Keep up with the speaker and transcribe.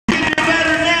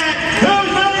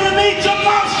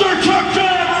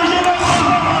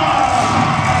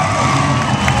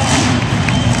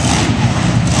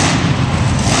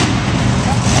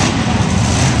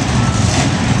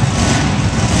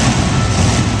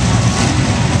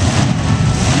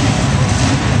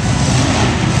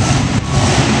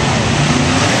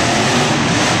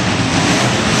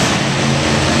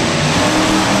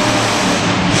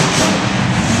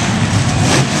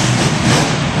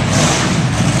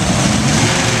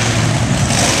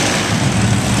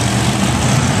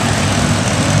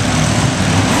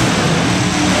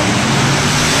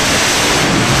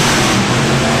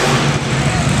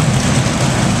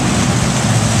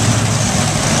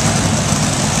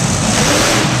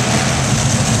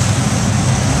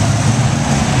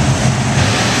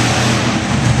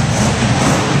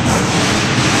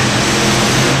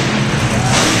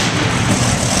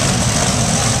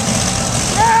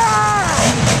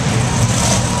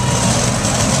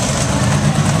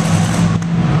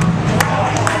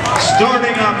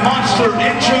start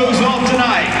intros off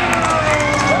tonight.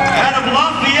 Out of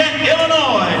Lafayette,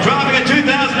 Illinois, driving a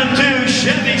 2002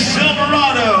 Chevy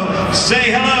Silverado,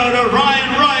 say hello to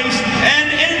Ryan Rice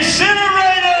and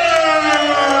Incinerator!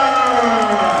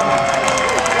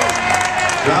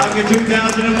 Driving a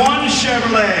 2001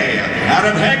 Chevrolet, out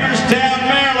of Hagerstown,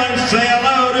 Maryland, say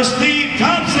hello to Steve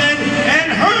Thompson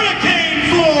and Hurricane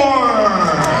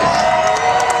Force!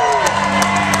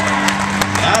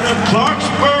 Out of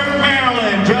Clarksburg,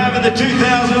 Maryland, driving the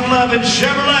 2011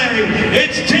 Chevrolet,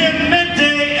 it's Tim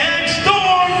Mente and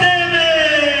Storm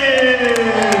David!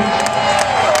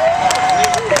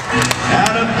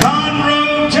 Out of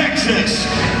Conroe, Texas,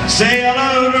 say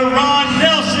hello to Ron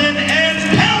Nelson and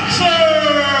Pouncer!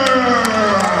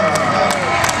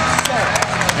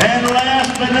 And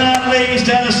last but not least,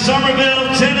 out of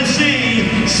Somerville, Tennessee,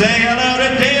 say hello to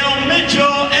Dale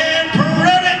Mitchell and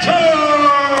Predator!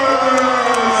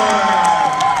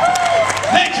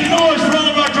 Make some noise for all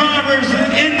of our drivers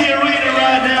in the arena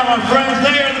right now, my friends.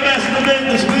 They are the best in the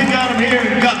business. We've got them here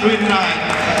in Guthrie tonight.